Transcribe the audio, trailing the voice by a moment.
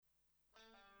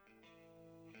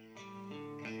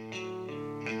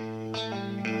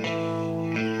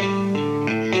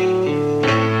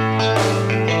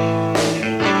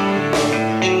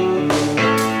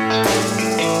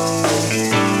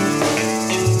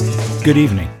Good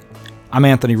evening. I'm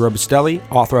Anthony Robustelli,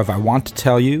 author of I Want to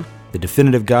Tell You, the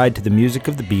definitive guide to the music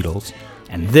of the Beatles,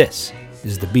 and this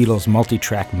is the Beatles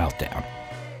Multi-Track Meltdown.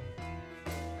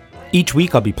 Each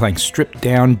week I'll be playing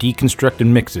stripped-down, deconstructed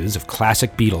mixes of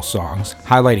classic Beatles songs,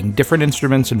 highlighting different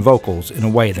instruments and vocals in a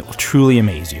way that will truly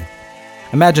amaze you.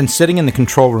 Imagine sitting in the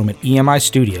control room at EMI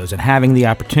Studios and having the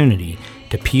opportunity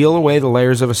to peel away the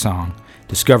layers of a song,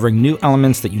 discovering new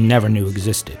elements that you never knew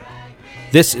existed.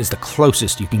 This is the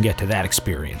closest you can get to that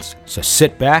experience. So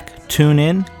sit back, tune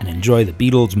in, and enjoy the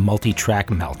Beatles Multi-Track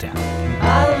Meltdown.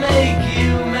 I'll make you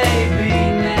maybe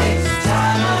next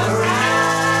time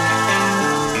around.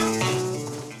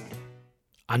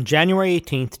 On January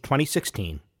 18th,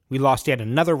 2016, we lost yet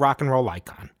another rock and roll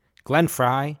icon, Glenn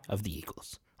Frey of the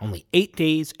Eagles, only 8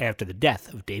 days after the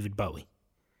death of David Bowie.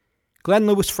 Glenn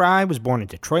Lewis Frey was born in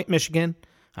Detroit, Michigan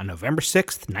on November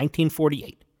 6th,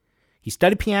 1948. He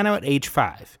studied piano at age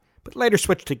 5, but later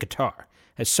switched to guitar,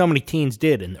 as so many teens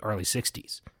did in the early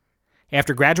 60s.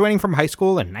 After graduating from high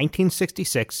school in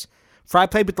 1966, Frey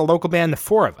played with the local band The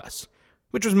Four of Us,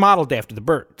 which was modeled after the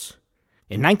Byrds.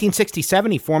 In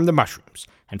 1967, he formed the Mushrooms,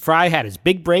 and Frey had his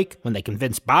big break when they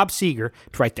convinced Bob Seger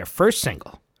to write their first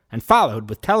single, and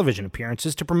followed with television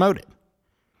appearances to promote it.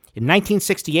 In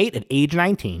 1968, at age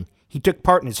 19, he took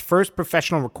part in his first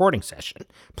professional recording session,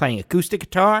 playing acoustic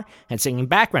guitar and singing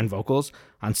background vocals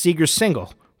on Seger's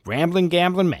single, Ramblin'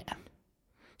 Gamblin' Man.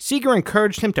 Seger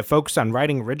encouraged him to focus on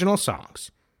writing original songs.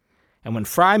 And when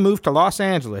Frey moved to Los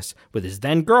Angeles with his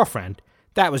then-girlfriend,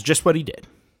 that was just what he did.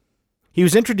 He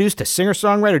was introduced to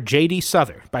singer-songwriter J.D.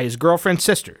 Souther by his girlfriend's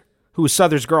sister, who was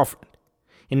Souther's girlfriend.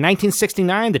 In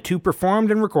 1969, the two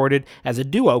performed and recorded as a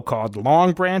duo called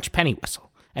Long Branch Pennywhistle,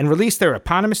 and released their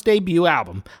eponymous debut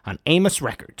album on Amos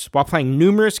Records while playing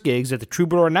numerous gigs at the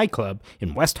Troubadour nightclub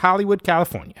in West Hollywood,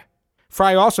 California.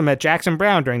 Frey also met Jackson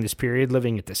Browne during this period,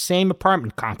 living at the same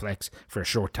apartment complex for a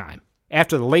short time.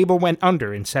 After the label went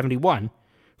under in 1971,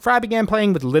 Frey began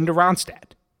playing with Linda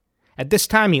Ronstadt. At this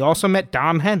time, he also met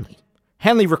Don Henley.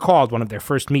 Henley recalled one of their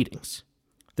first meetings.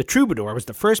 The Troubadour was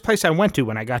the first place I went to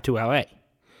when I got to L.A.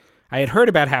 I had heard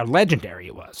about how legendary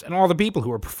it was and all the people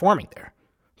who were performing there.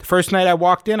 The first night I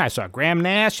walked in, I saw Graham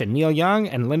Nash and Neil Young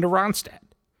and Linda Ronstadt.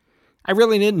 I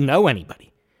really didn't know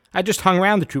anybody. I just hung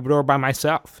around the Troubadour by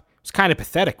myself. It was kind of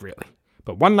pathetic, really.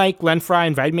 But one night, Glenn Frey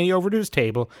invited me over to his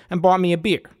table and bought me a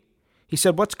beer. He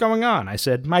said, "What's going on?" I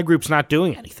said, "My group's not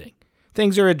doing anything.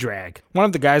 Things are a drag. One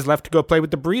of the guys left to go play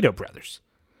with the Burrito Brothers."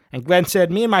 And Glenn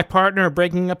said, "Me and my partner are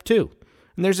breaking up too.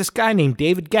 And there's this guy named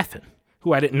David Geffen,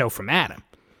 who I didn't know from Adam.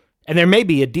 And there may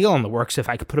be a deal in the works if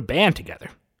I could put a band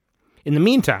together. In the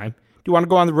meantime, do you want to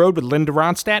go on the road with Linda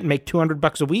Ronstadt and make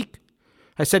 $200 a week?"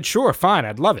 I said, "Sure, fine,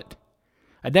 I'd love it."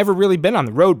 I'd never really been on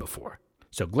the road before,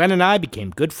 so Glenn and I became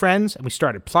good friends and we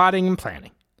started plotting and planning.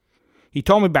 He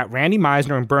told me about Randy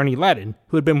Meisner and Bernie Leadon,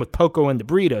 who had been with Poco and the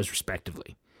Burritos,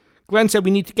 respectively. Glenn said we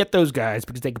need to get those guys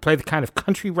because they could play the kind of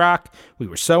country rock we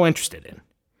were so interested in.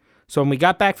 So when we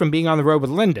got back from being on the road with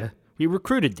Linda, we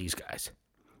recruited these guys.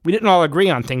 We didn't all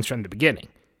agree on things from the beginning,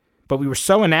 but we were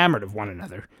so enamored of one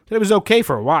another that it was okay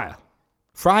for a while.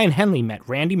 Frey and Henley met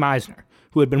Randy Meisner,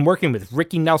 who had been working with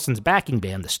Ricky Nelson's backing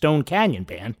band, the Stone Canyon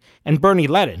Band, and Bernie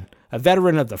Leadon, a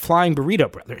veteran of the Flying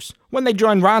Burrito Brothers, when they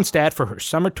joined Ronstadt for her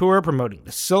summer tour promoting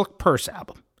the Silk Purse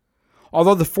album.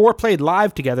 Although the four played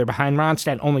live together behind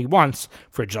Ronstadt only once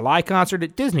for a July concert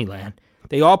at Disneyland,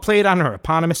 they all played on her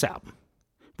eponymous album.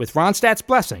 With Ronstadt's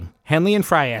blessing, Henley and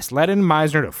Frey asked Leadon and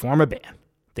Meisner to form a band.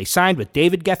 They signed with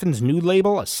David Geffen's new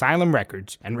label, Asylum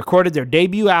Records, and recorded their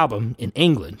debut album in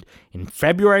England in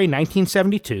February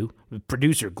 1972 with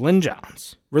producer Glyn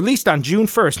Johns. Released on June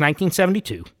 1st,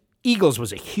 1972, Eagles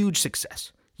was a huge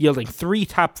success, yielding 3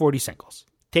 top 40 singles.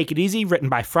 Take It Easy, written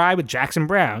by Frey with Jackson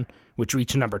Browne, which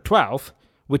reached number 12,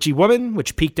 Witchy Woman,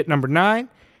 which peaked at number 9,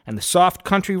 and the soft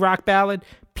country rock ballad,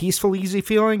 Peaceful Easy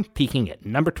Feeling, peaking at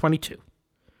number 22.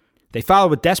 They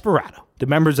followed with Desperado, the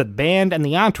members of the band and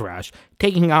the entourage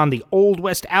taking on the Old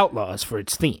West Outlaws for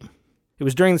its theme. It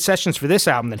was during the sessions for this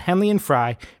album that Henley and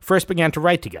Frey first began to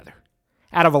write together.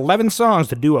 Out of 11 songs,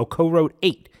 the duo co-wrote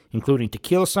 8, including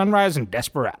Tequila Sunrise and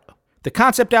Desperado. The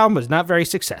concept album was not very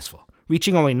successful,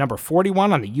 reaching only number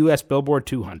 41 on the U.S. Billboard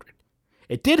 200.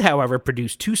 It did, however,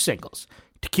 produce 2 singles,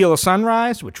 Tequila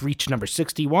Sunrise, which reached number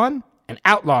 61, and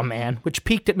Outlaw Man, which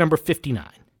peaked at number 59.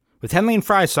 With Henley and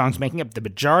Frey's songs making up the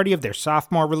majority of their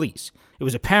sophomore release, it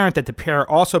was apparent that the pair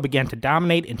also began to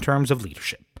dominate in terms of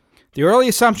leadership. The early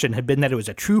assumption had been that it was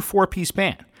a true 4-piece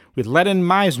band, with Leadon and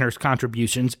Meisner's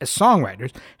contributions as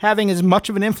songwriters having as much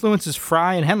of an influence as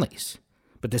Frey and Henley's.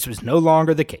 But this was no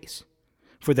longer the case.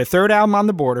 For their third album On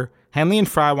the Border, Henley and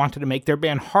Frey wanted to make their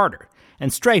band harder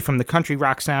and stray from the country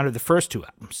rock sound of the first two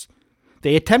albums.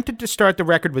 They attempted to start the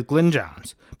record with Glyn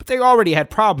Johns, but they already had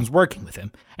problems working with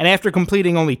him, and after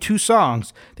completing only 2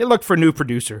 songs, they looked for a new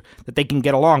producer that they can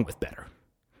get along with better.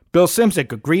 Bill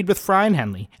Szymczyk agreed with Frey and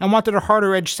Henley and wanted a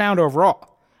harder-edged sound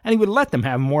overall, and he would let them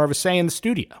have more of a say in the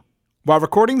studio. While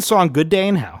recording the song Good Day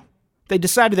in Hell, they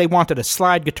decided they wanted a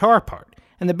slide guitar part,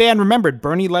 and the band remembered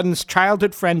Bernie Leadon's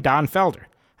childhood friend Don Felder,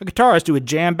 a guitarist who had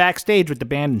jammed backstage with the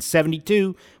band in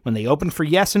 '72 when they opened for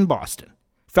Yes in Boston.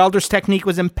 Felder's technique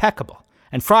was impeccable,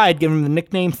 and Frey had given him the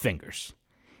nickname Fingers.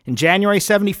 In January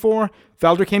 '74,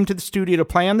 Felder came to the studio to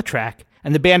play on the track,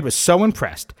 and the band was so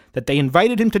impressed that they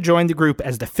invited him to join the group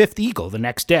as the 5th Eagle the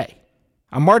next day.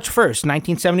 On March 1st,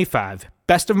 1975,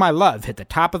 Best of My Love hit the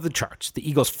top of the charts, the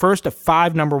Eagles' first of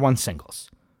 5 #1 singles.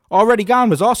 Already Gone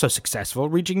was also successful,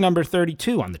 reaching number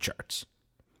 32 on the charts.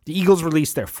 The Eagles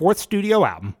released their 4th studio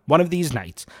album, One of These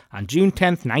Nights, on June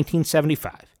 10,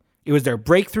 1975. It was their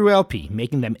breakthrough LP,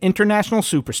 making them international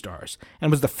superstars, and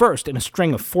was the first in a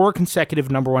string of 4 consecutive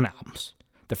 #1 albums.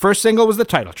 The first single was the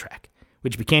title track,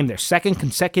 which became their 2nd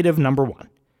consecutive #1.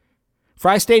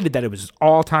 Frey stated that it was his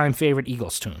all-time favorite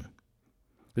Eagles tune.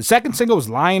 The second single was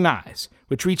Lying Eyes,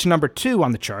 which reached number 2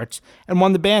 on the charts and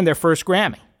won the band their first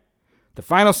Grammy. The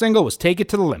final single was Take It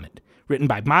to the Limit, written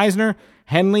by Meisner,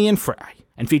 Henley, and Frey,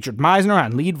 and featured Meisner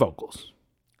on lead vocals.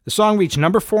 The song reached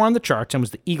number 4 on the charts and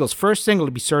was the Eagles' first single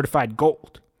to be certified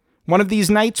gold. One of These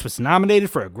Nights was nominated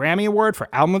for a Grammy Award for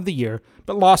Album of the Year,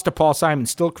 but lost to Paul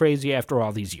Simon's Still Crazy after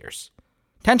all these years.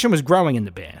 Tension was growing in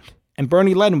the band, and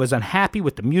Bernie Leadon was unhappy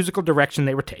with the musical direction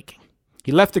they were taking.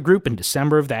 He left the group in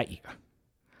December of that year.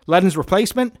 Leadon's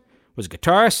replacement was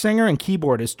guitarist, singer, and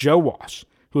keyboardist Joe Walsh,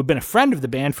 who had been a friend of the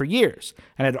band for years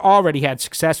and had already had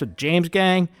success with James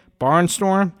Gang,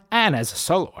 Barnstorm, and as a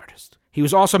solo artist. He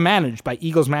was also managed by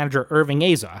Eagles manager Irving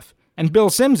Azoff, and Bill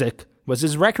Szymczyk was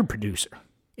his record producer.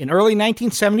 In early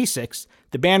 1976,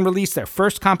 the band released their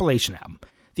first compilation album.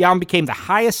 The album became the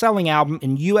highest-selling album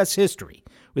in U.S. history,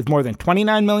 with more than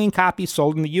 29 million copies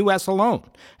sold in the U.S. alone,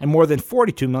 and more than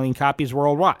 42 million copies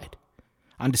worldwide.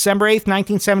 On December 8,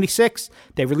 1976,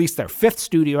 they released their 5th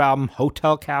studio album,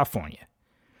 Hotel California.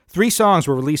 3 songs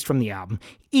were released from the album,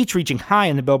 each reaching high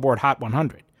in the Billboard Hot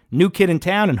 100. New Kid in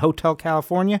Town and Hotel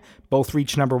California both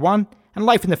reached number 1, and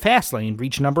Life in the Fast Lane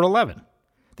reached number 11.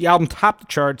 The album topped the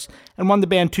charts and won the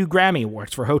band 2 Grammy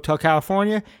Awards for Hotel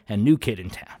California and New Kid in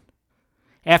Town.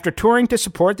 After touring to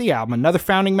support the album, another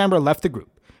founding member left the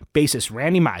group, bassist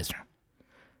Randy Meisner.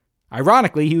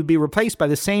 Ironically, he would be replaced by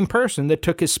the same person that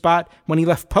took his spot when he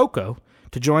left Poco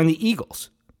to join the Eagles,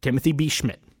 Timothy B.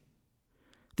 Schmidt.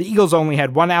 The Eagles only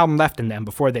had 1 album left in them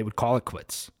before they would call it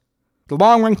quits. The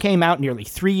long run came out nearly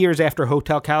 3 years after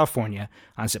Hotel California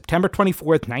on September 24,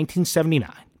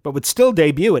 1979, but would still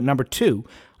debut at number 2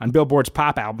 on Billboard's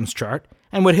Pop Albums chart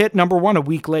and would hit number 1 a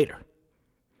week later.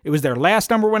 It was their last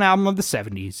number 1 album of the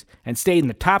 70s and stayed in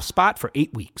the top spot for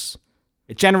 8 weeks.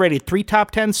 It generated 3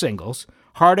 top 10 singles,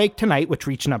 Heartache Tonight, which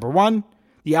reached number 1,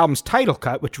 the album's title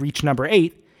cut, which reached number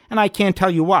 8, and I Can't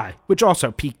Tell You Why, which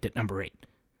also peaked at number 8.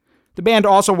 The band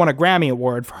also won a Grammy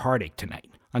Award for Heartache Tonight.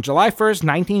 On July 1,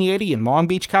 1980, in Long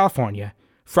Beach, California,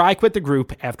 Frey quit the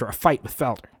group after a fight with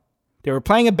Felder. They were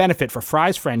playing a benefit for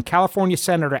Frey's friend, California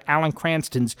Senator Alan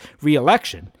Cranston's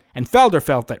re-election, and Felder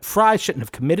felt that Frey shouldn't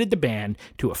have committed the band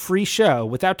to a free show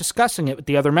without discussing it with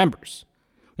the other members.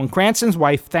 When Cranston's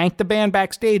wife thanked the band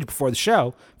backstage before the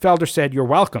show, Felder said, "You're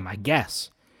welcome, I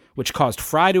guess," which caused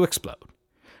Frey to explode.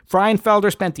 Frey and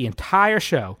Felder spent the entire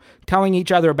show telling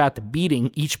each other about the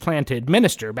beating each planned to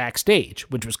administer backstage,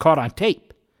 which was caught on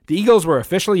tape. The Eagles were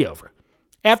officially over.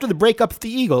 After the breakup of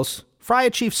the Eagles, Frey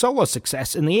achieved solo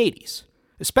success in the 80s,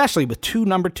 especially with 2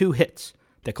 number 2 hits,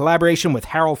 the collaboration with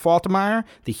Harold Faltermeyer,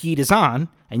 The Heat Is On,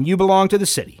 and You Belong to the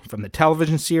City from the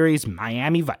television series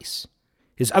Miami Vice.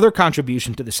 His other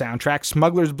contribution to the soundtrack,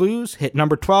 Smuggler's Blues, hit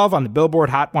number 12 on the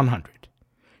Billboard Hot 100.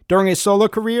 During his solo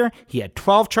career, he had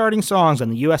 12 charting songs on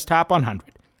the U.S. Top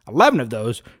 100, 11 of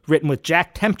those written with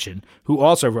Jack Tempchin, who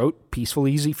also wrote Peaceful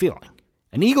Easy Feeling.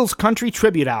 An Eagles country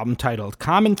tribute album titled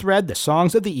Common Thread, The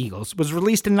Songs of the Eagles was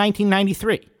released in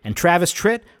 1993, and Travis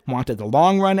Tritt wanted the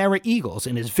long-run era Eagles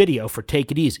in his video for Take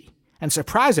It Easy, and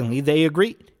surprisingly, they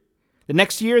agreed. The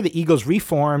next year, the Eagles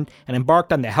reformed and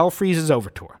embarked on the Hell Freezes Over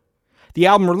tour. The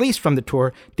album released from the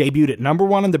tour debuted at number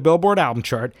 1 on the Billboard album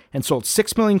chart and sold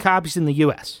 6 million copies in the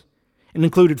U.S. It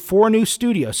included 4 new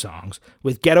studio songs,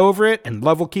 with Get Over It and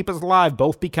Love Will Keep Us Alive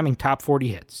both becoming top 40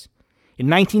 hits. In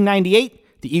 1998,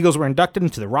 the Eagles were inducted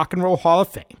into the Rock and Roll Hall of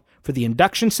Fame. For the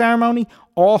induction ceremony,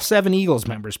 all 7 Eagles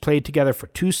members played together for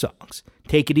 2 songs,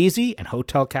 Take It Easy and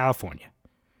Hotel California.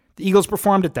 The Eagles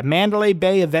performed at the Mandalay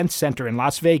Bay Events Center in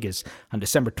Las Vegas on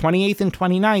December 28th and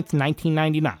 29th,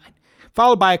 1999,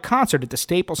 followed by a concert at the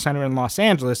Staples Center in Los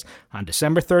Angeles on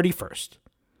December 31st.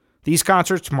 These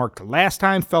concerts marked the last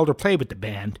time Felder played with the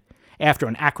band after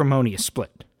an acrimonious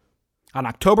split. On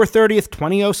October 30th,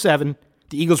 2007,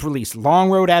 the Eagles released Long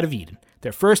Road Out of Eden,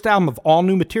 their first album of all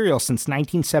new material since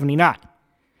 1979.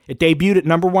 It debuted at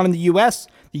number 1 in the US,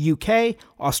 the UK,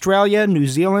 Australia, New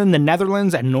Zealand, the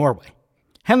Netherlands, and Norway.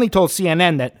 Henley told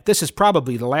CNN that this is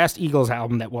probably the last Eagles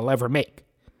album that we'll ever make.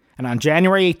 And on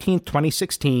January 18,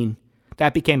 2016,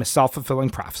 that became a self-fulfilling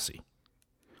prophecy.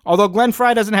 Although Glenn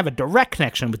Frey doesn't have a direct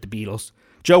connection with the Beatles,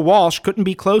 Joe Walsh couldn't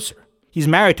be closer. He's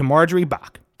married to Marjorie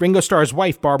Bach, Ringo Starr's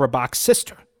wife Barbara Bach's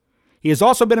sister. He has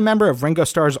also been a member of Ringo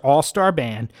Starr's all-star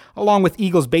band, along with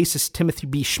Eagles bassist Timothy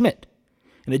B. Schmidt.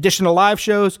 In addition to live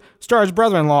shows, Starr's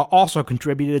brother-in-law also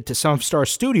contributed to some of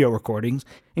Starr's studio recordings,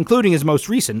 including his most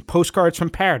recent, Postcards from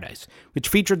Paradise, which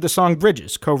featured the song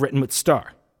Bridges, co-written with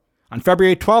Starr. On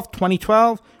February 12,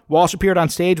 2012, Walsh appeared on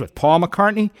stage with Paul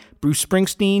McCartney, Bruce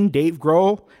Springsteen, Dave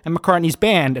Grohl, and McCartney's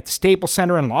band at the Staples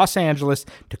Center in Los Angeles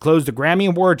to close the Grammy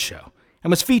Awards show, and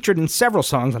was featured in several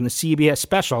songs on the CBS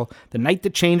special The Night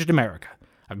That Changed America,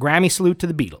 a Grammy salute to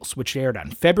the Beatles, which aired on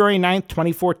February 9,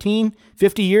 2014,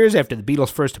 50 years after the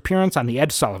Beatles' first appearance on The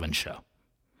Ed Sullivan Show.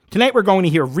 Tonight we're going to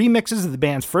hear remixes of the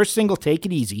band's first single, Take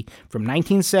It Easy, from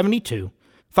 1972,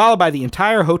 followed by the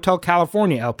entire Hotel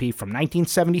California LP from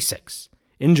 1976.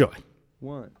 Enjoy.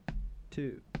 1,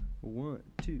 2, 1,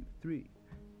 2, 3.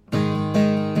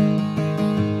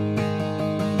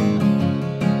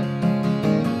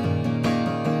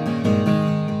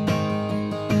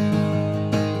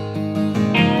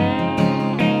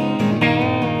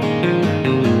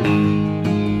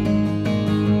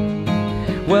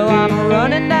 Well, I'm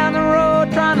running down the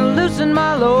road trying to loosen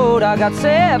my load. I got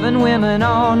 7 women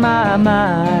on my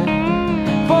mind.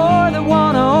 4 that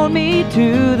wanna own me,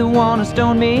 2 that wanna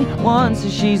stone me. 1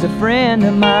 says she's a friend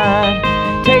of mine.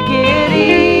 Take it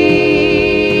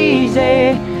easy,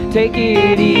 take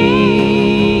it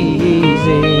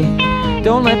easy.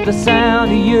 Don't let the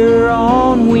sound of your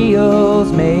own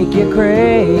wheels make you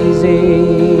crazy.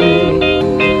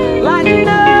 Lighten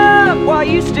up while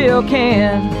you still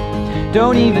can.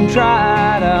 Don't even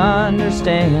try to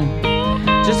understand.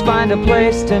 Just find a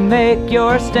place to make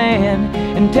your stand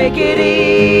and take it easy.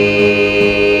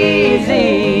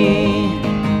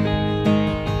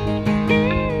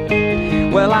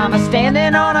 Well, I'm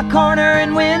a-standing on a corner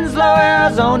in Winslow,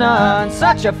 Arizona, and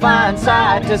such a fine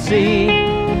sight to see.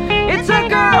 It's a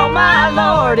girl, my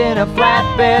lord, in a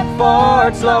flatbed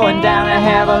Ford, slowing down to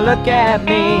have a look at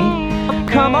me.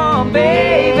 Come on,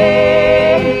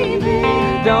 baby,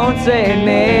 don't say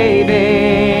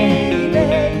maybe.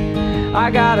 I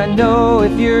gotta know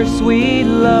if your sweet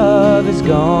love is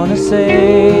gonna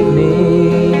save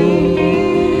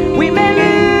me. We may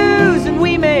lose and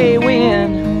we may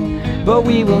win, but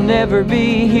we will never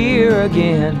be here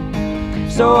again.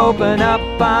 So open up,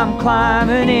 I'm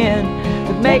climbing in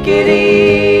to make it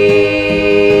easy.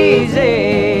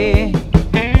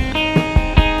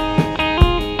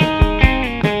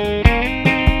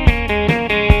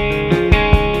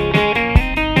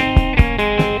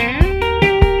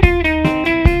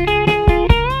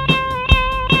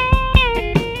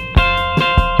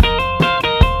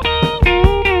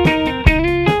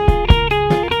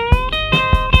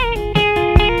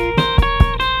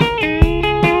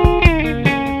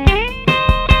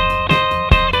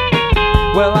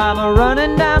 Well, I'm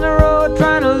a-running down the road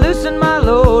trying to loosen my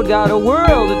load. Got a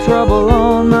world of trouble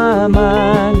on my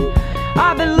mind.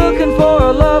 I've been looking for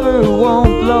a lover who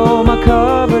won't blow my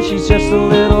cover. She's just a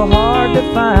little hard to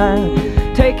find.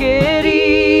 Take it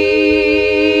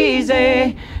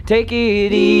easy, take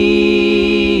it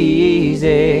easy.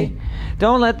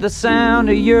 Don't let the sound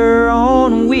of your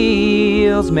own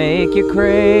wheels make you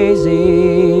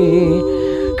crazy.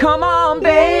 Come on,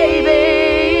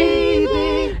 baby,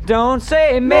 don't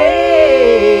say maybe.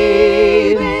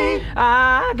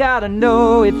 I gotta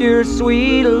know if your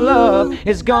sweet love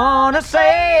is gonna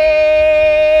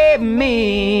save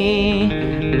me.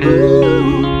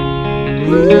 Ooh,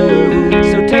 ooh.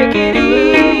 So take it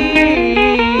easy.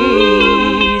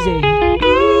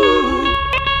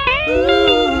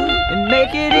 And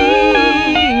make it easy.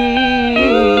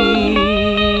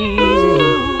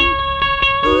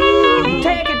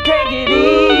 Take it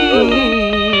easy.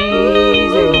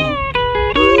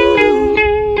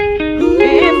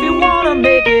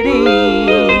 Make it easy.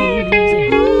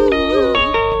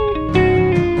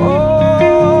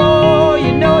 Oh,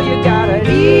 you know you got it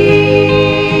easy.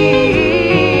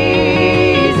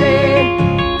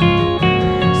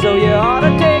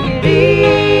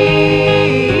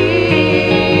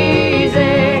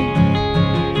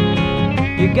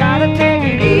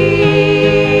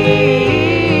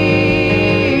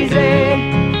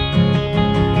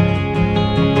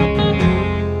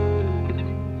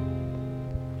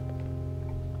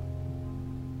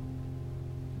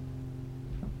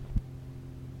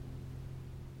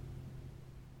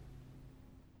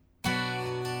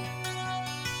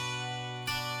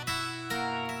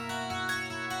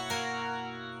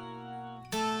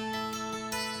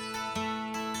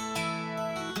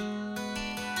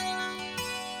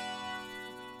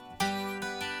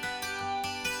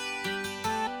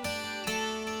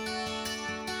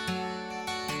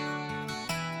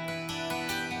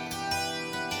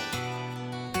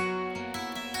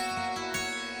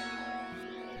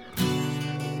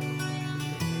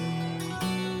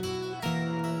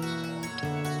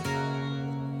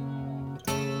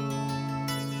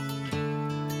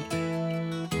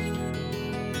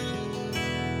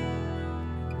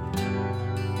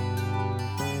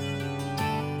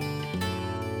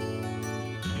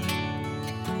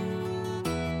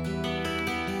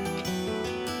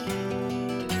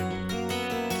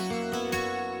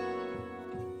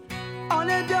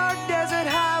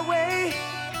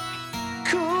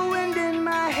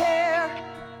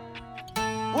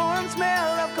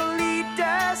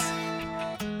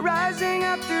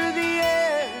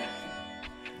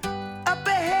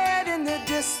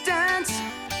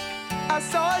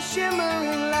 saw a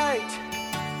shimmering light.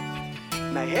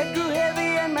 My head grew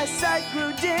heavy and my sight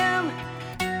grew dim.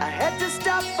 I had to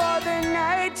stop for the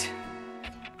night.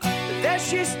 There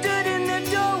she stood in the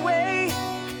doorway.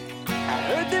 I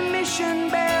heard the mission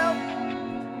bell.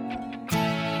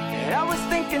 And I was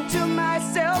thinking to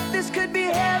myself, this could be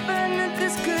heaven,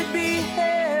 this could be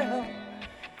hell.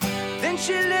 Then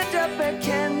she lit up a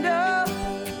candle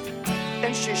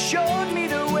and she showed me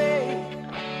the way.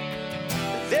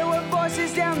 There were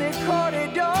voices down the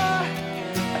corridor.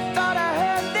 I thought I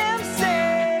heard them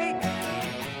say,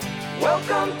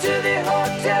 welcome to the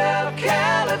Hotel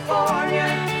California.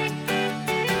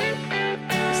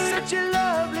 Such a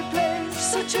lovely place,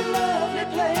 such a lovely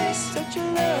place, such a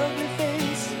lovely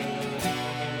face.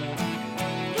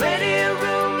 Plenty of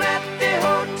room at the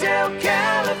Hotel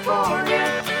California.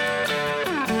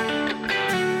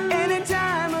 Any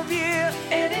time of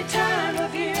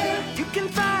year, you can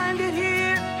find it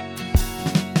here.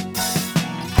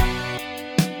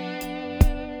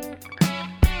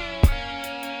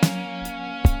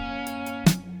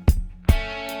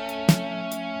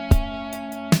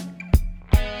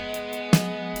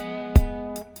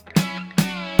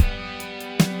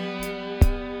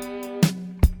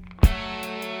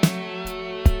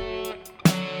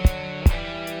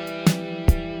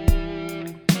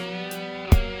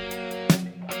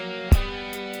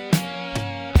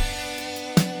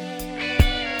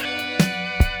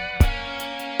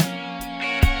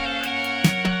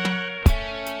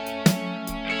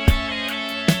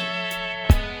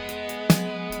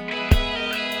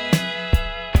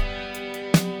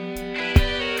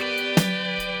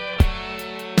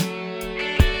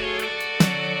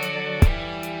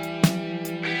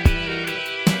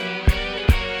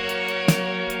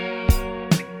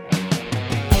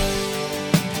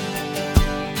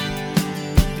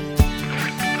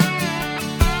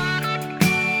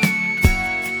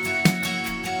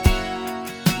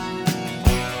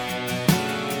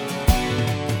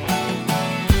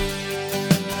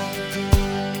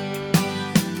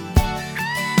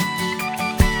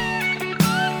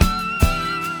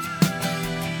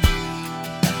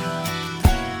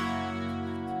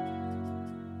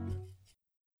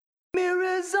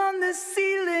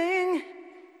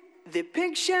 The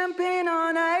pink champagne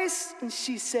on ice, and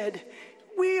she said,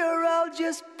 we are all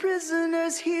just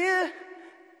prisoners here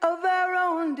of our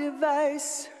own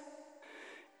device.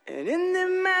 And in the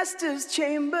master's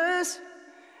chambers,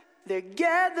 they're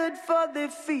gathered for the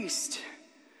feast.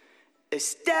 They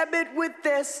stab it with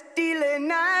their steely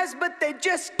knives, but they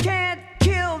just can't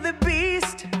kill the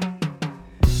beast.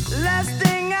 Last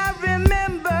thing I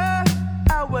remember,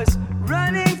 I was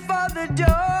running for the door.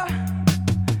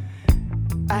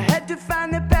 I had to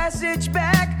find the passage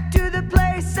back to the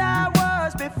place I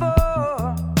was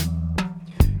before.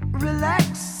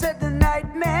 Relax, said the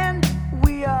night man,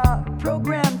 we are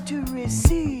programmed to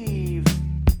receive.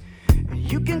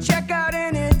 You can check out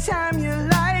anytime you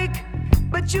like,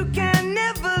 but you can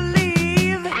never leave.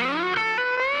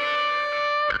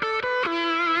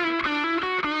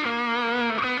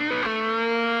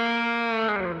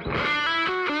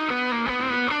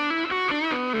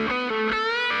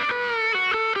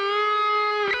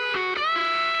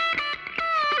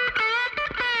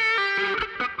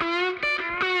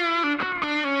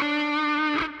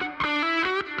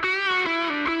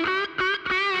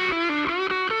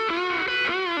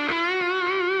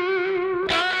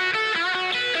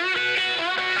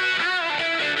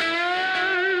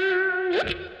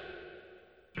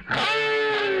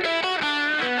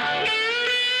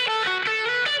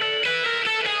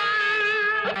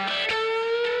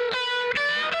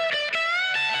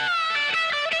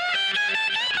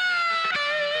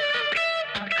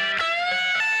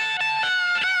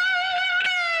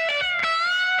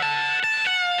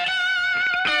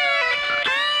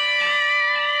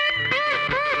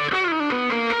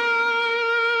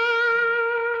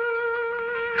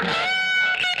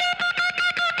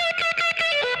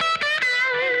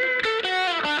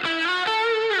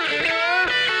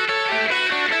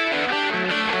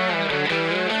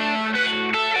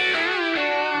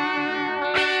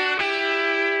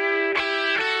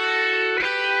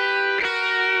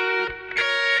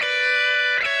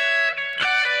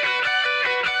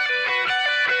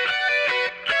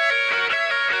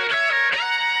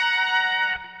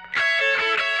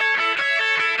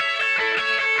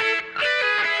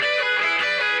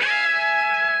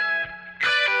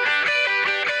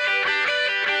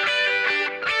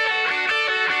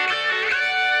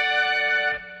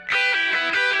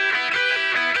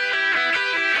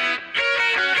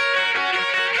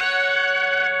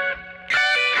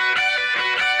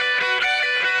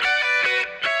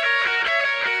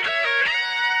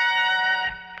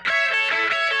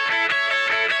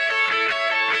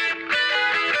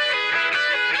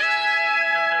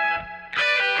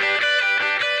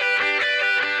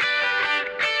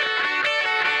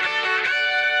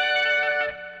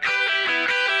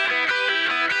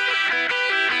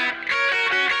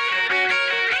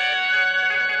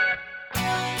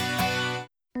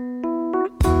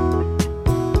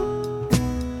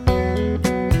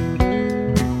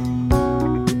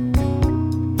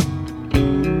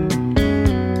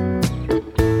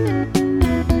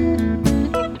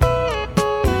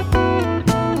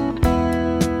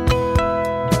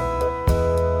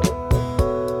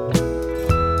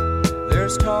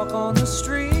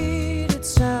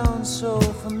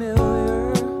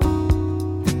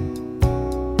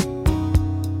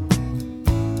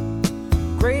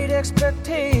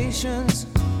 expectations.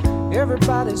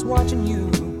 Everybody's watching you.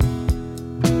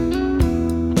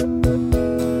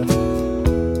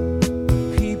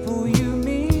 People you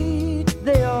meet,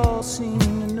 they all seem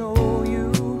to know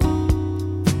you.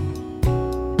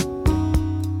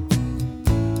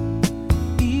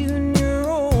 Even your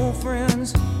old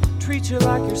friends treat you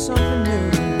like you're something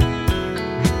new.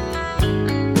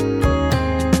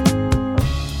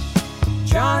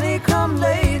 Johnny come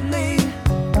lately,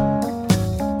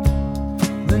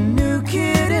 the new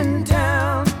kid in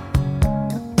town.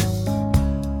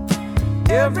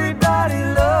 Everybody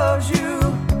loves you,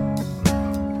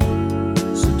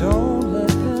 so don't let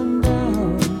them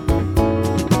down.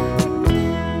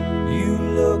 You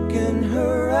look in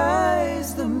her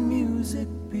eyes, the music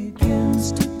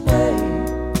begins to play.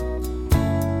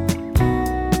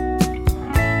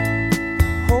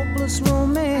 Hopeless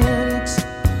romantics,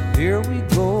 here we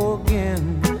go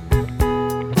again.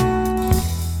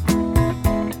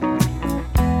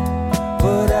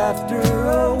 But after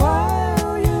a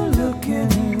while, you're looking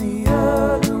the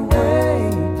other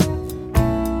way.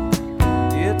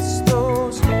 It's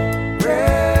those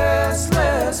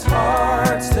restless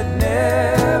hearts that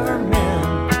never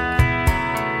mend.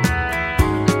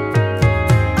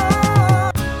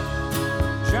 Oh,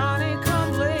 Johnny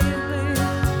comes lately,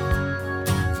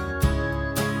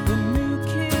 the new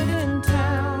kid in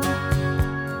town.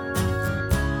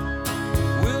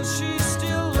 Will she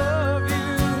still love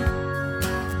you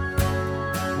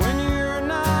when you're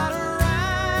not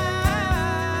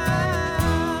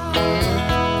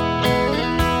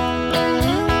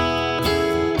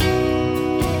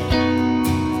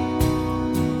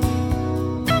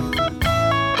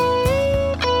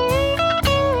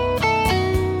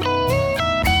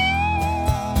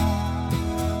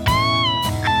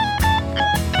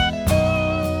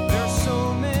There's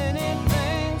so many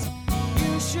things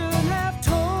you should have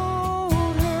told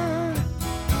her,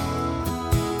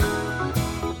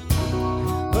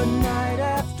 but night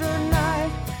after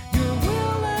night you're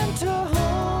willing to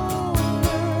hold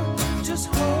her, just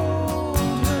hold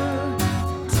her,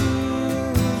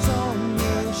 tears on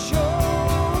your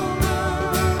shoulder.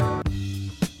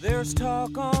 There's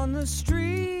talk on the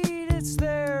street, it's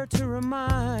there to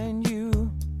remind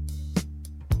you,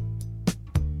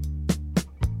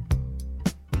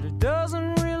 but it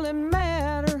doesn't really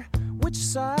matter which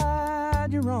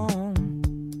side you're on.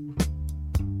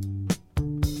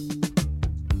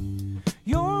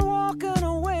 You're walking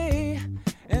away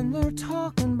and they're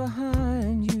talking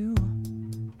behind you.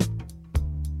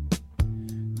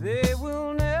 They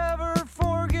will never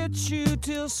forget you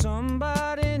till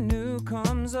somebody new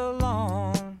comes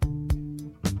along.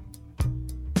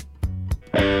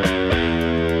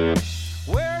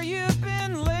 Where you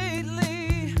been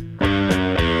lately?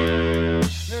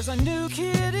 There's a new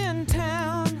kid in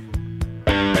town.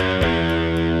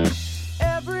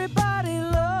 Everybody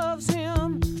loves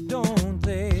him, don't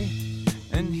they?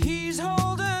 And he's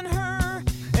holding her,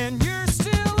 and you're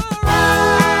still around.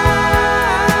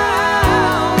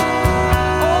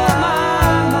 Oh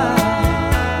my,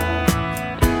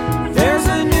 there's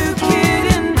a new kid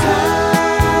in town.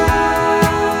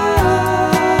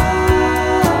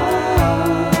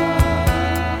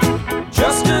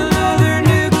 Just another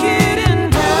new kid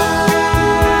in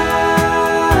town.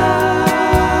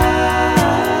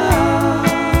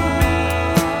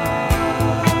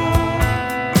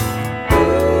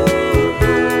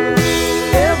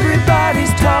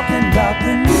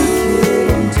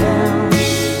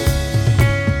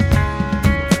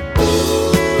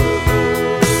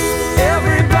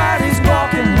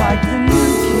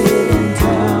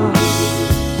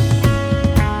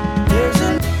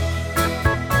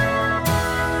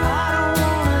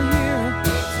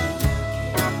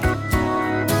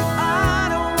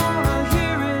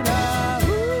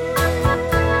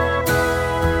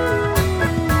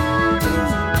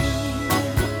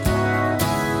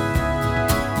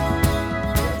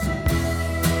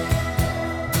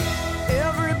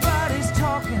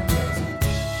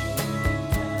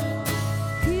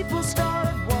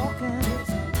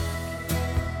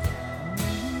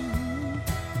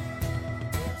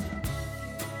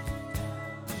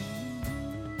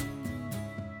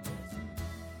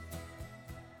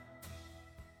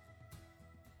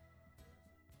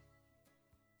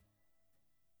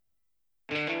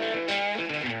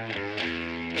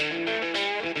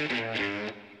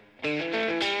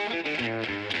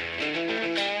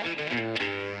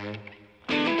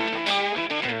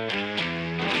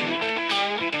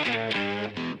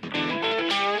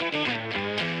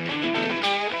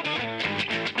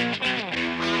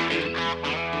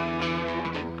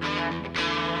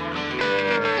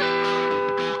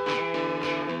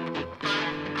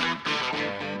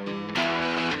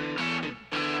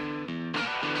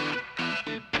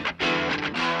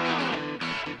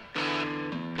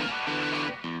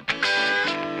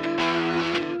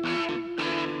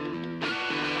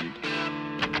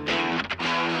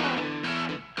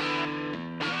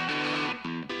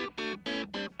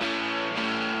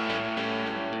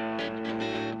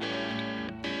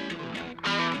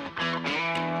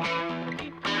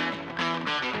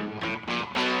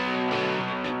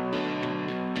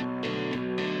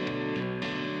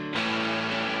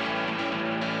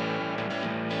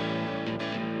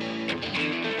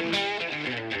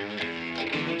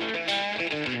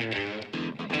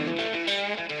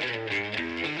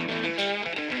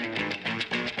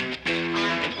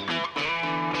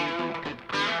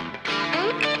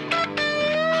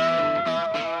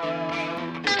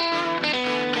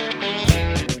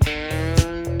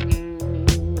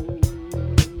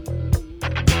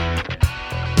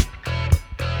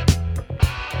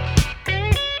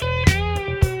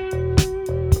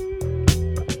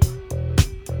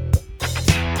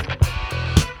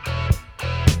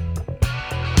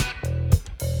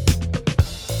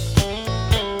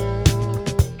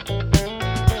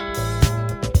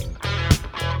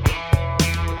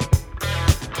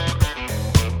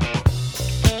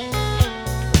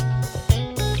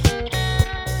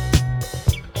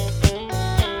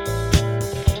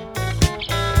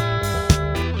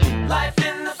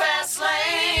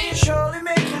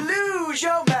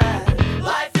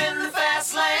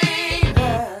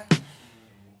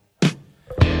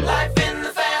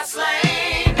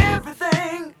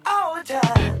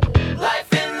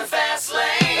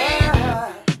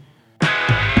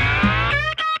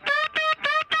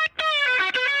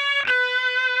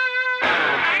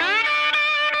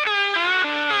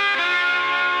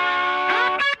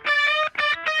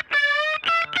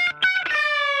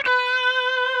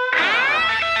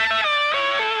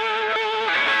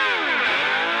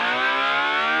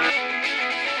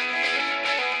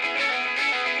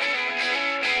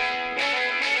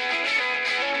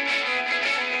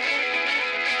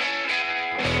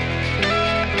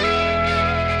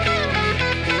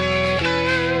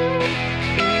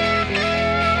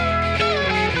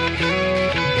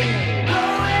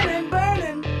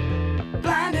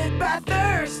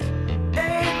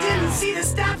 see the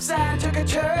stop sign took a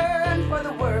turn for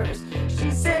the worse. She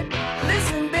said,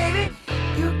 listen, baby,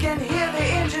 you can hear the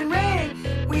engine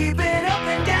ring. We've been up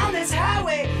and down this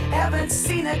highway, haven't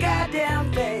seen a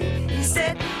goddamn thing. He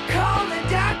said, call the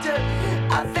doctor,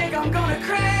 I think I'm gonna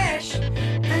crash.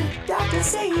 The doctor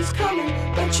say he's coming,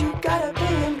 but you gotta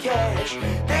pay him cash.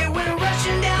 They went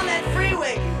rushing down that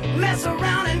freeway, mess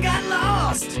around and got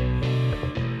lost.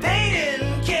 They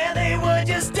didn't care, they were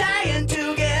just dying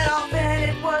to get off, and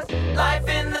it was life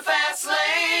in the fast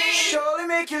lane. Surely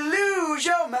make you lose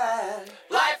your mind.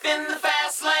 Life in the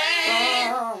fast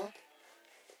lane.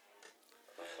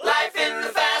 Life in the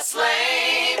fast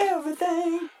lane.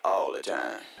 Everything, all the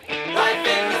time. Life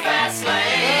in the fast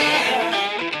lane.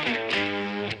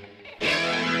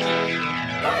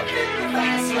 Life in the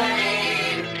fast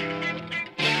lane.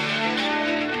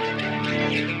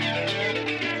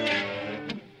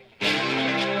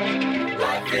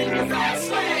 Life in the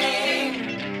fast lane.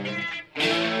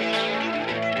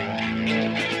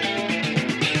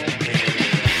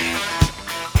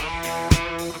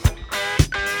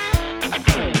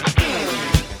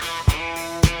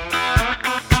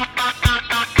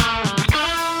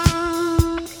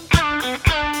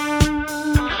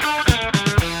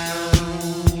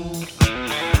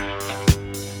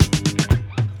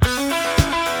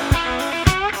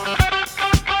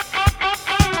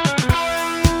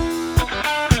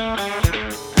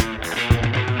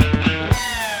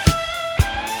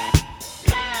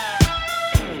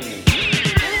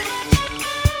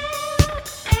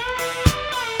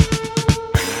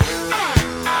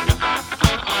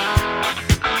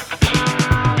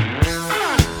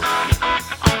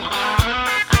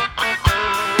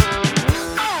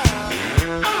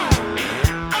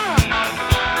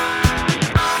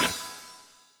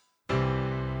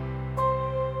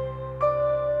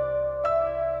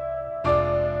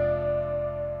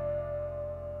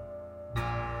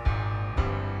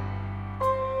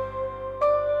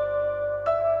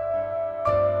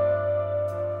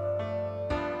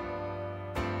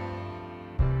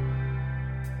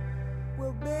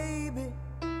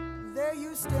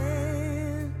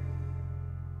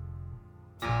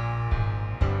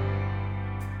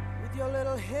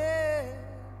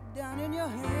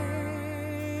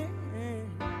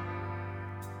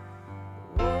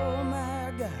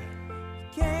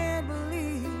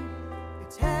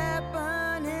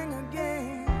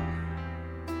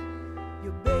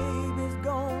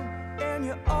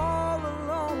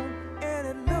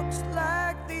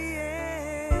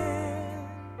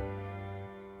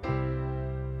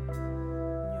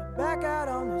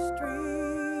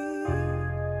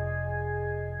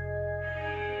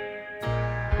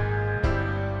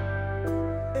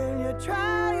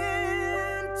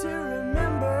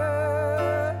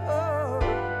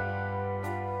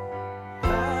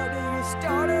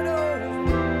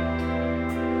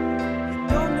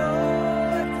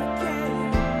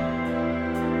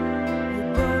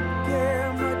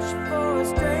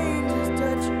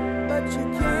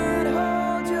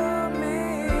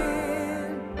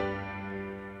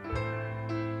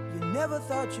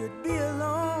 You'd be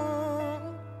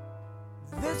alone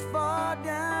this far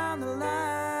down the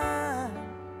line.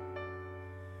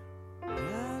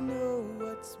 I know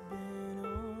what's been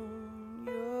on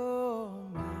your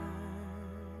mind.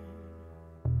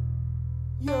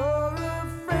 You're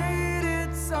afraid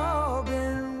it's all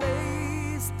been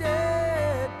wasted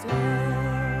time.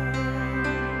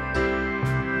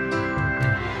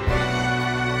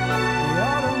 The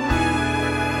autumn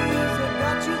leaves have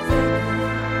got you thinking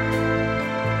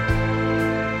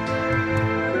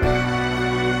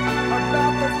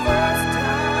about the first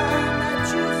time that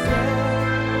you felt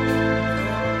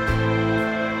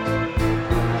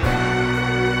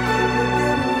you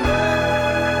didn't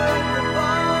love the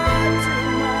boy too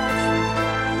much.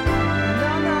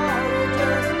 No, you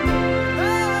just love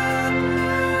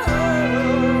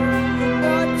the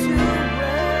boy too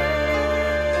well.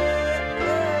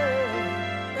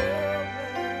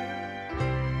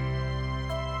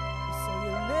 So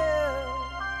you live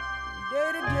day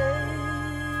to day.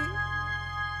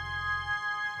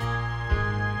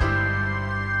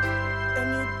 And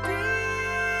you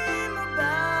dream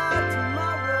about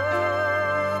tomorrow,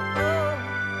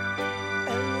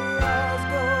 and the hours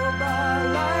go by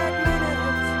like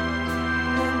minutes,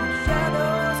 and the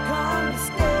shadows come to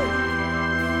stay.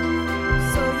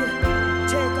 So you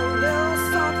take a little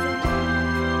something to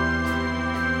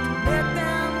make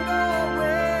them go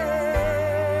away.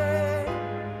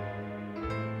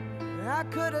 I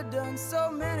could have done so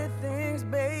many things,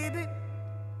 baby,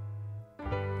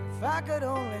 if I could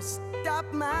only stop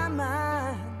my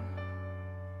mind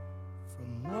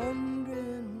from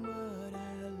wondering what I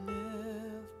live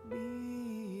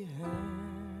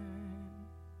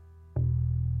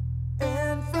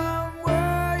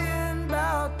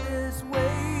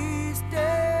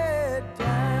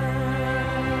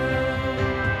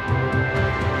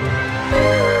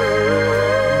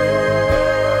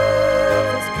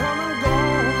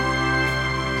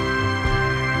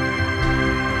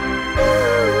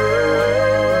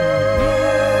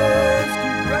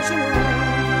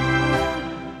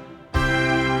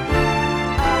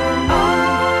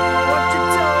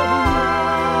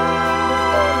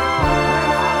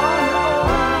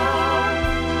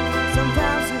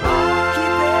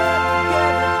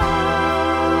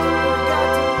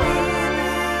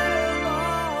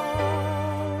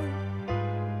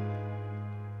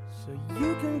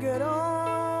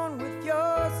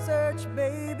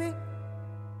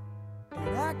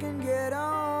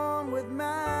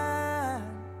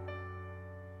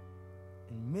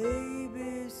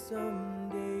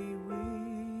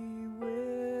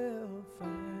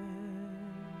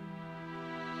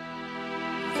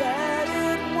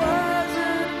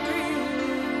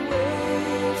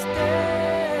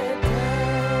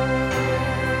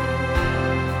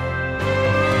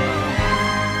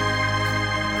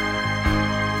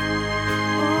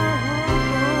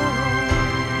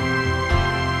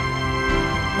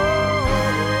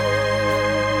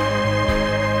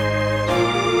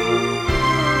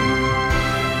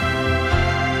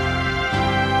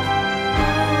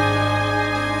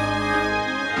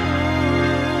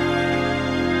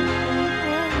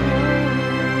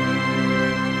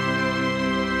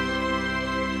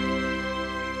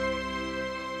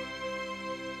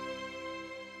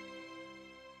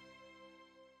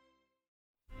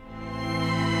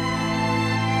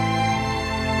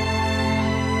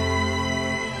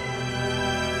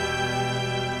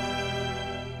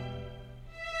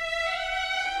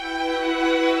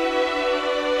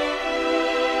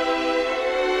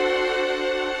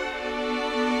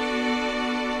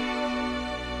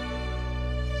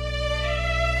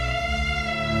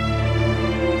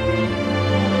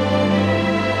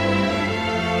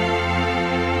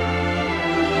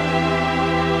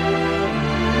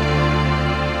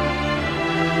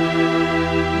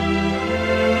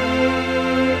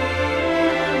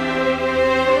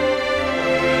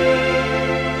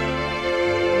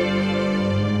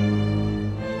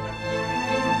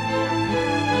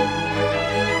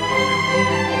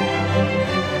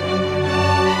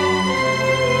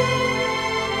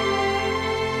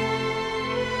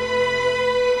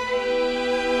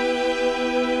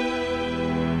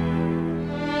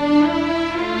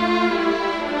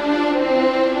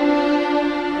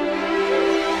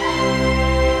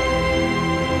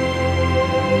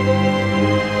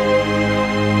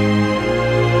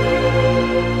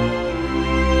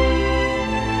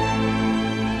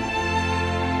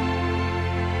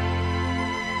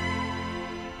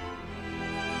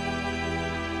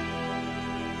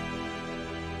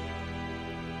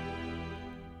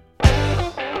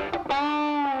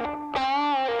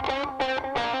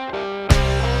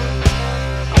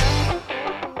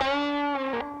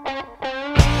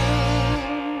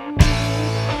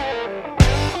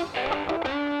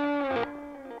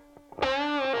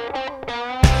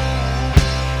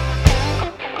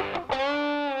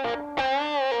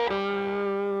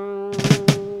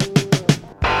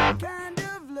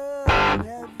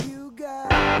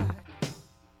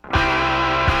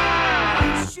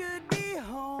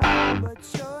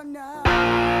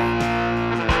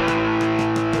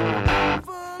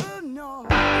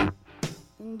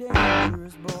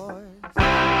dangerous boys.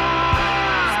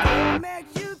 Still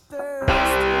makes you thirsty.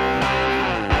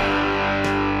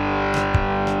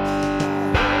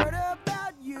 I heard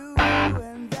about you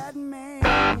and that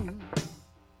man.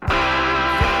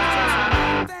 There's just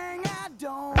one thing I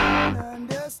don't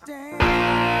understand.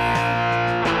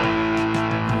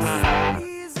 You say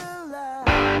he's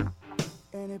alive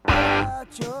and he put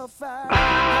out your fire.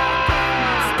 How come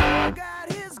he still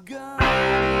got his gun?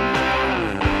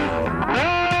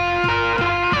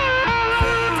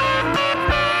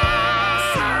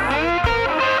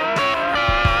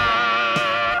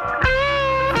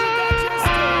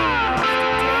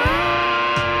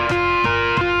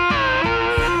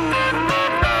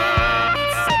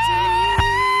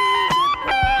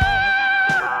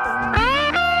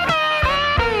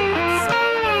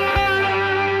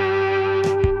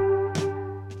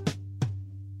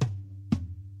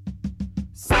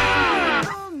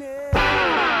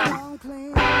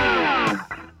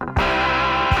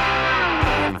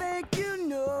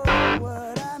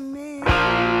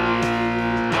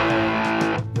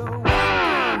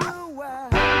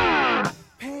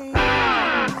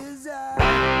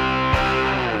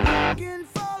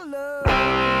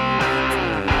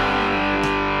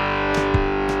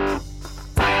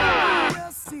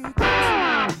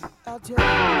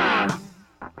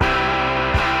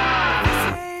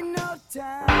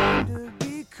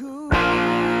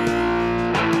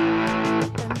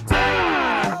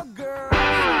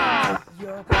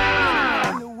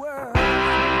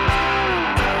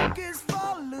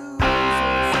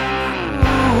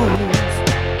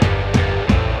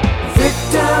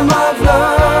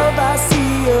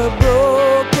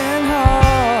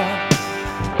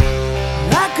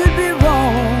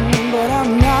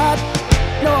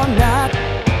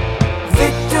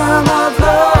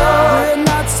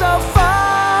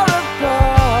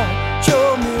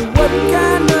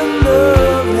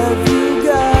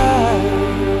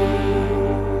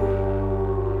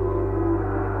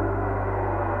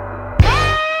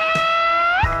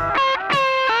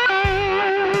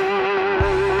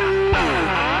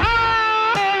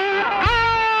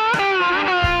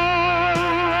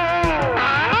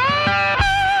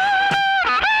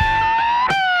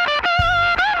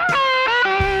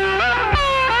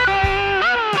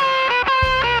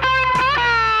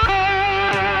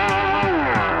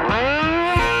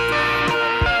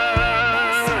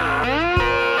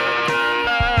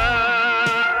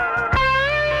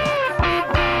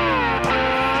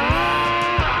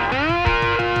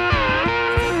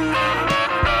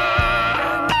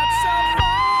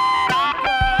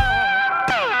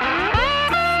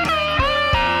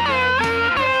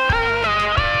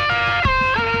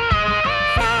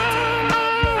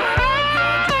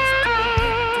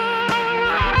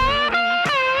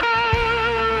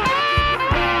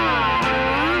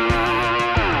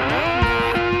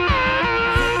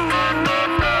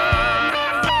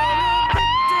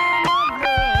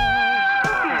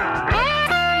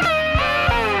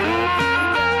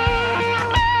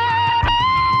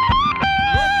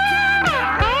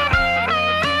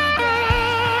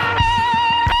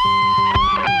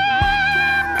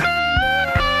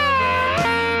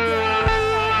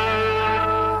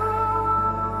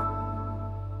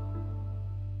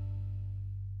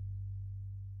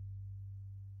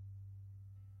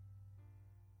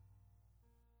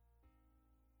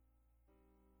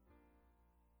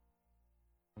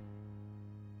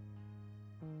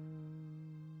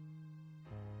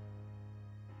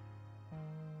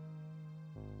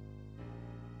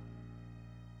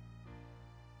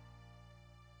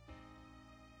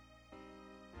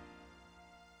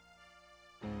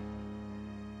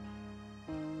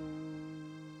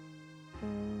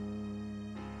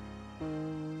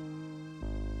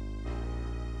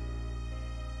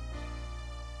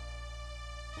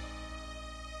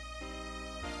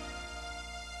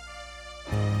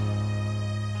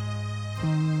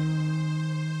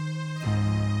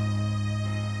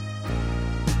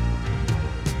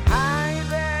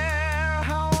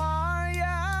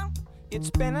 It's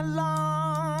been a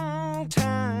long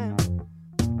time.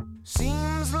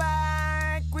 Seems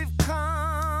like we've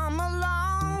come a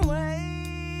long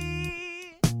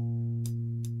way.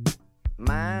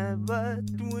 My, but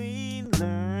we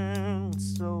learn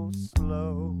so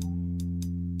slow.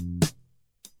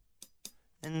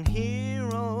 And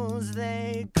heroes,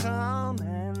 they come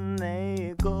and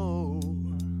they go,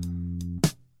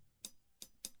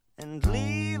 and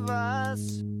leave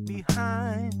us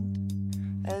behind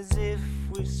as if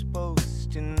we're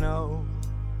supposed to know.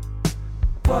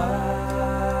 Why?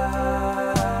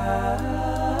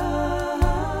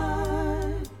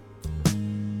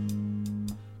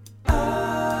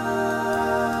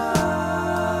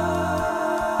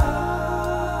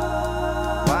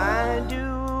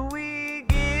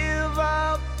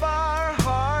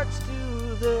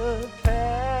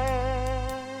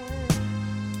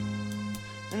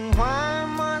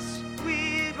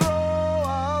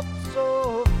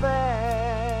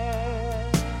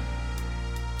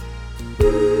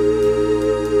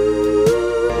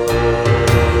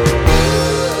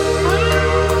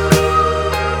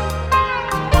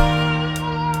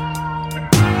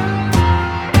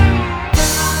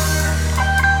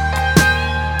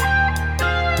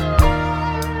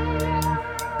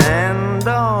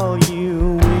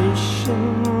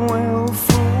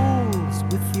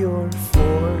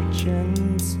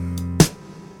 fortunes.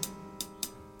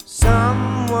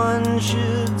 Someone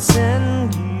should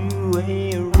send you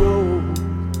a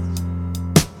rose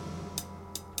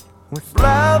with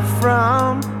love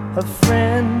from a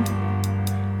friend.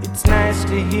 It's nice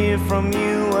to hear from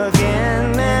you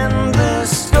again, and the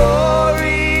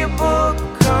storybook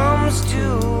comes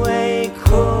to a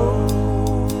close.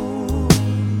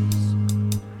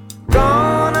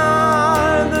 Gone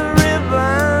are the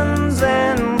ribbons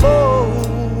and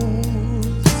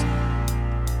bows,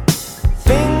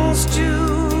 things to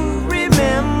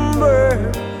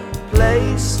remember,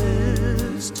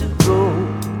 places to go.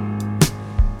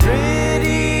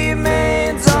 Pretty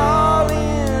maids all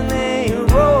in a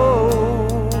row.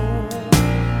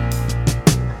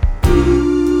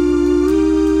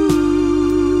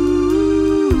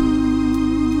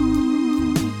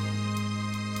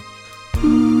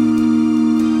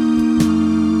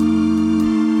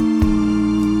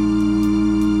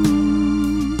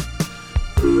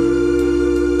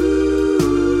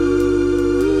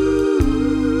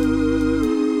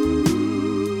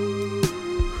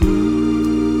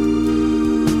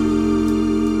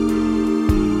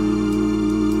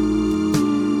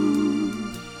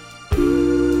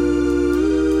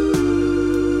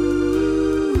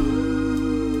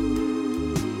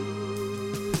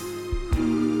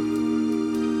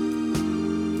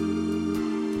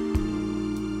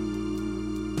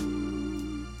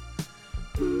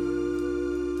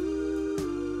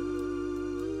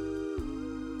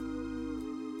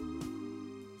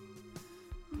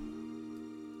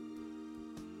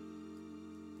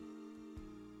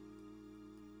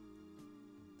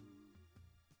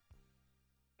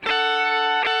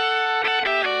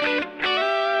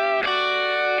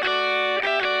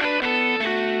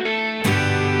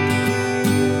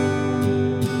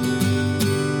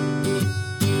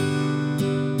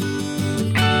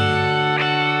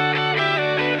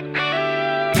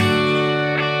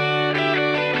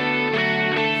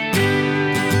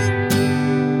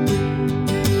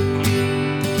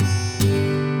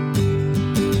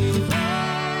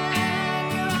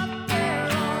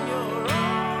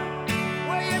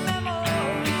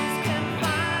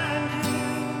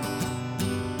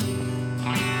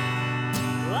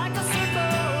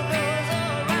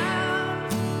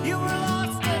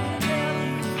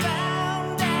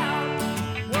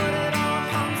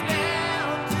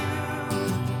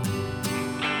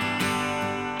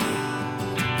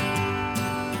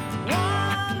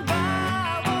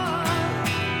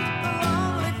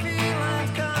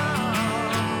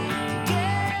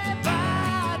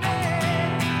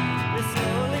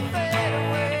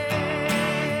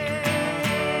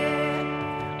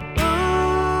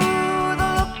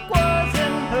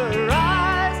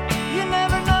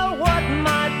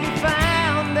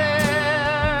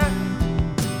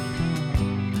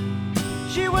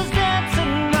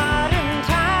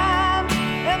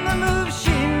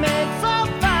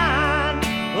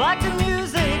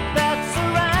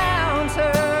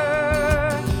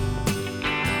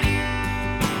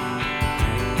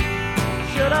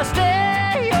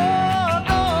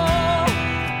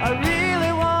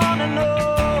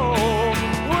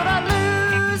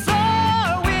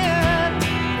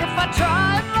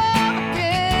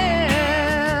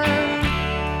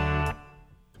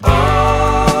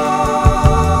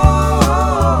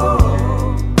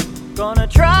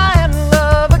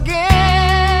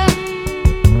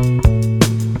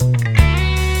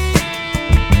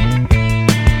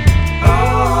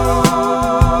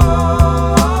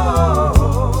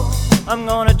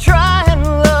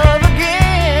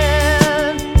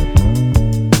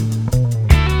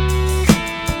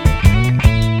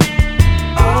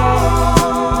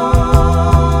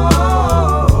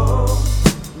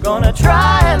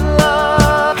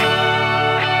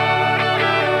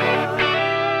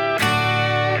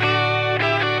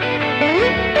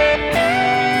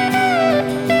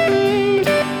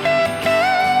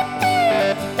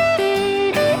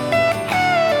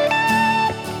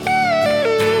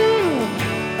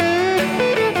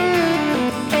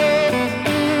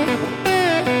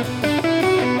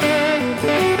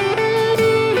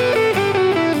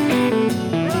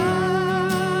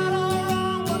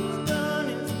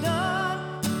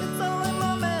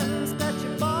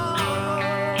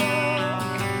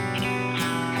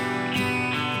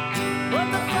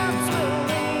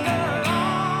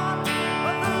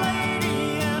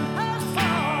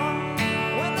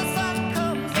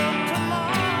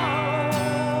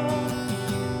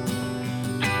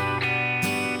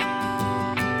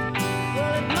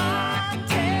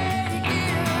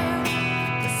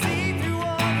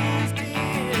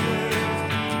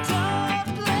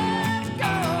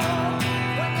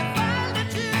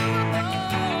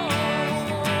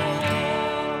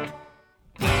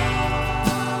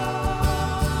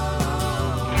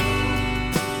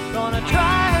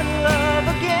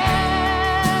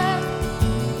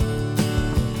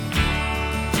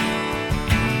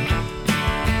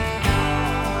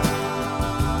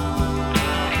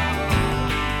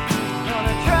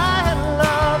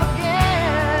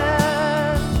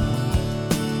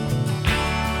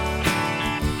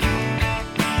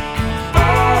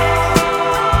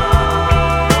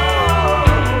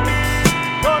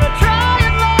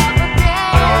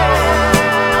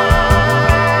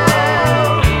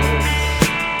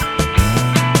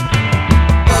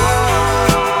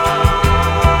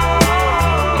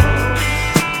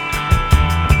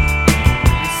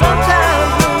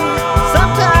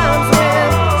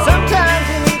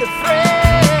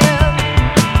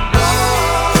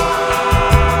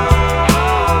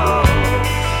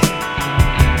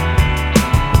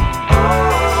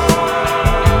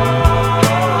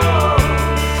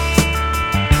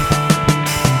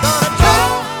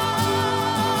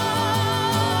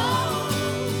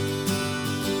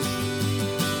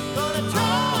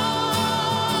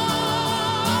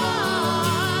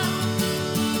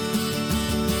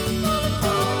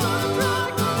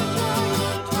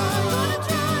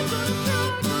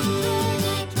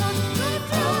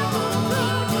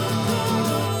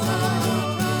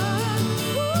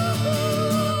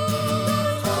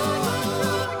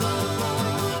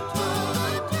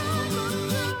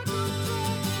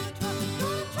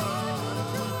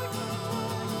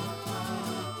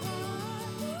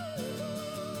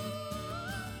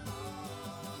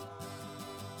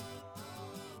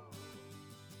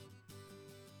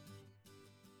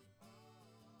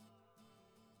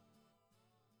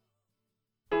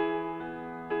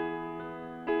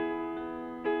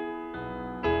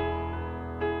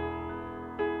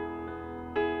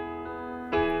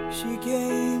 She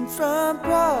came from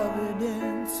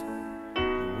Providence,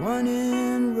 the one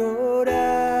in Rhode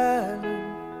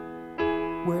Island,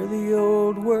 where the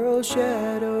old world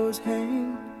shadows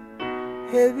hang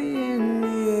heavy in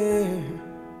the air.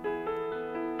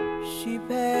 She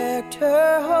packed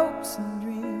her hopes and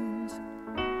dreams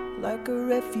like a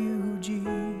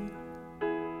refugee,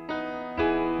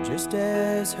 just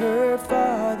as her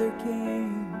father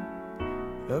came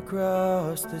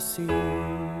across the sea.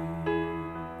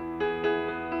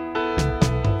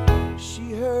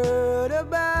 She heard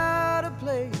about a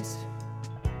place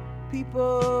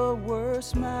people were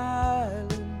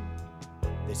smiling.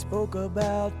 They spoke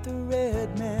about the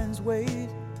red man's ways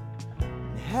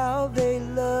and how they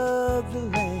loved the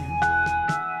land.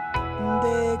 And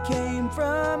they came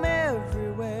from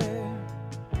everywhere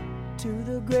to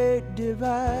the Great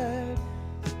Divide,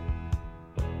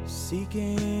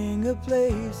 seeking a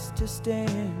place to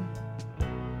stand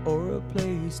or a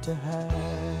place to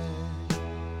hide.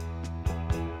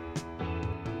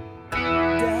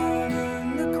 Down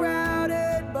in the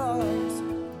crowded bars,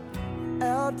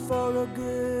 out for a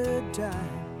good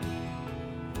time.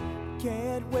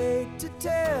 Can't wait to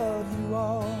tell you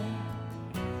all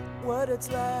what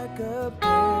it's like up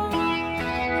there.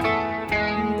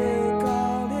 They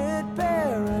call it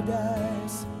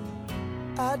paradise.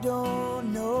 I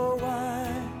don't know why.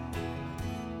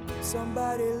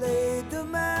 Somebody laid the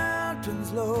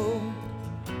mountains low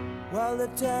while the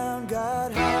town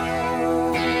got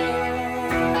high.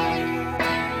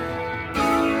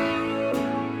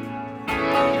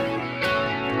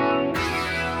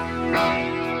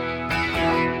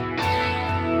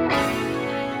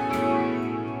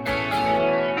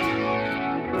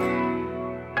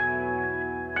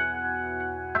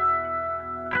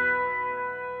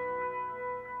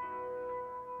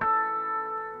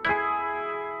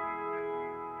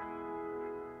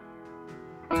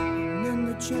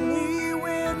 Chilly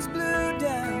winds blew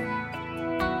down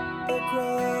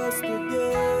across the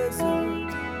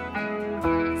desert,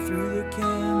 through the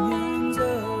canyons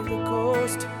of the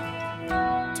coast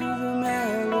to the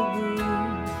Malibu,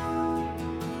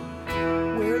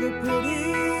 where the pretty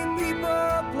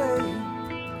people play,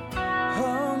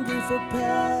 hungry for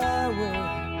power,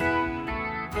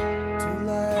 to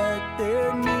light their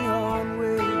neon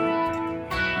way,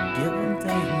 giving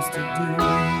things to do.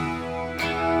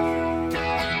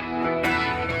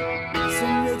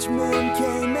 Men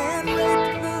came and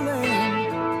raped the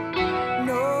land.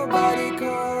 Nobody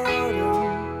caught them.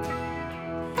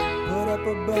 Put up a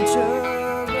bunch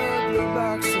of ugly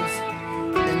boxes,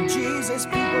 and Jesus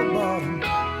people bought them.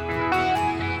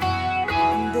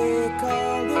 And they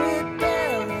called it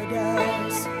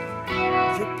paradise,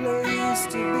 the place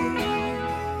to be.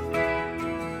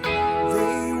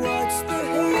 They watched the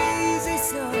hazy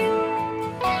sun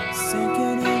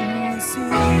sinking in the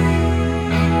sea.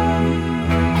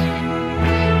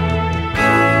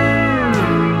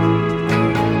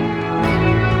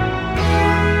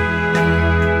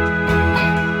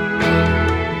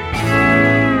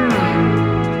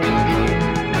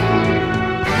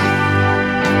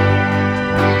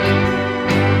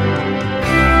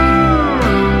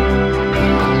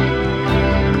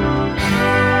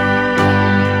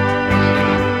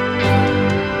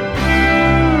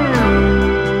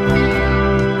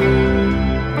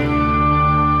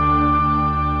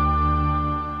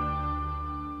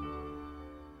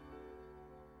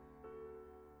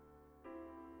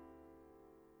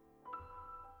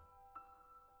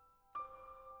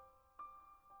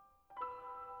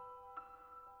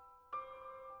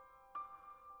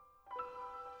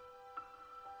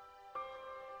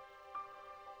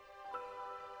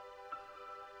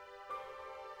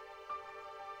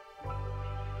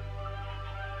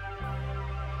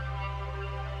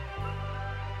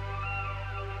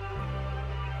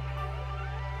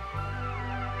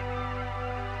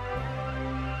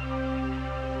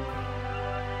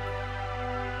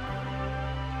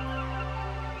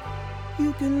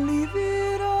 You can leave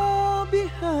it all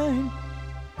behind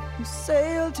and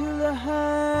sail to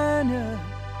Lahaina,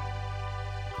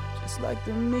 just like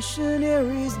the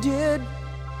missionaries did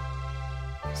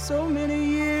so many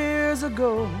years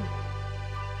ago.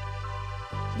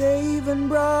 They even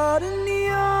brought a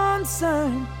neon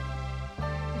sign,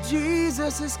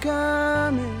 Jesus is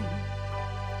coming.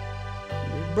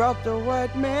 They brought the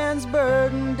white man's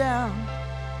burden down,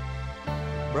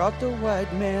 brought the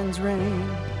white man's rain.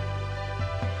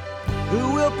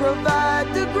 Who will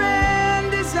provide the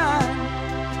grand design?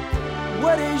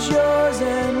 What is yours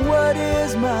and what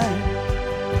is mine?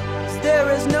 'Cause there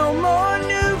is no more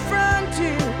new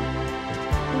frontier.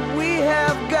 We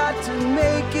have got to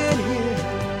make it here.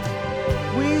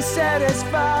 We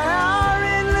satisfy our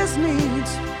endless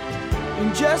needs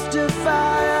and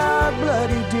justify our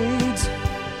bloody deeds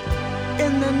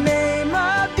in the name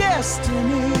of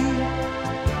destiny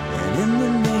and in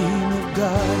the name of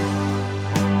God.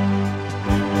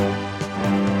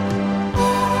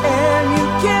 And you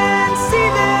can see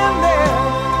them there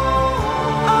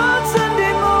on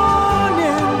Sunday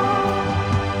morning.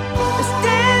 They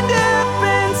stand up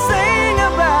and sing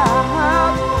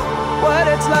about what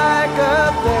it's like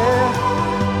up there.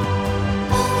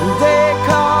 They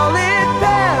call it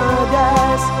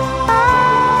paradise.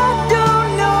 I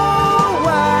don't know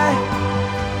why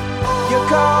you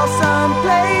call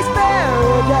someplace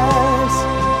paradise.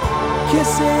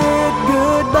 Kiss it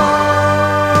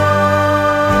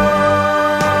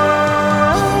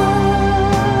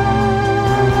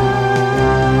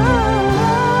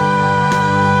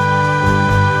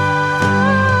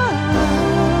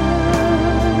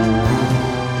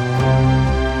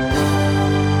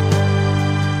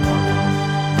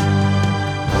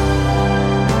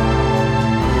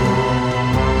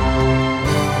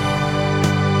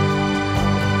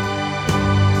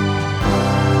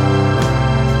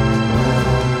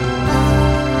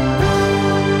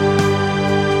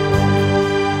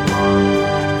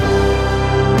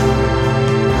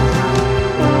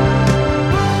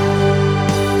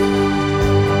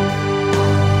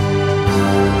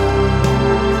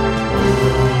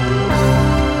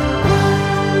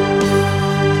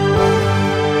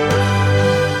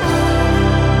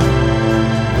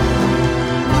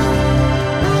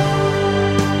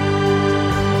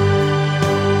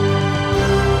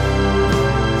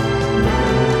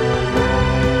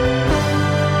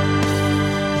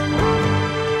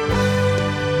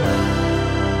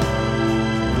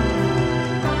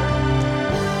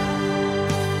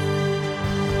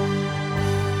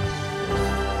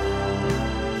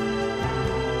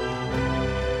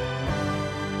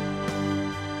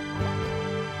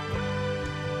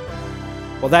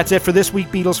Well, that's it for this week,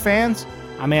 Beatles fans.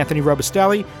 I'm Anthony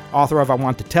Robustelli, author of I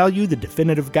Want to Tell You, the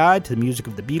definitive guide to the music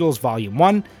of the Beatles, Volume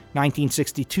 1,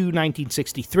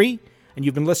 1962-1963, and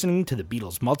you've been listening to the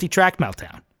Beatles Multi-Track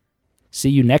Meltdown. See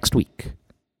you next week.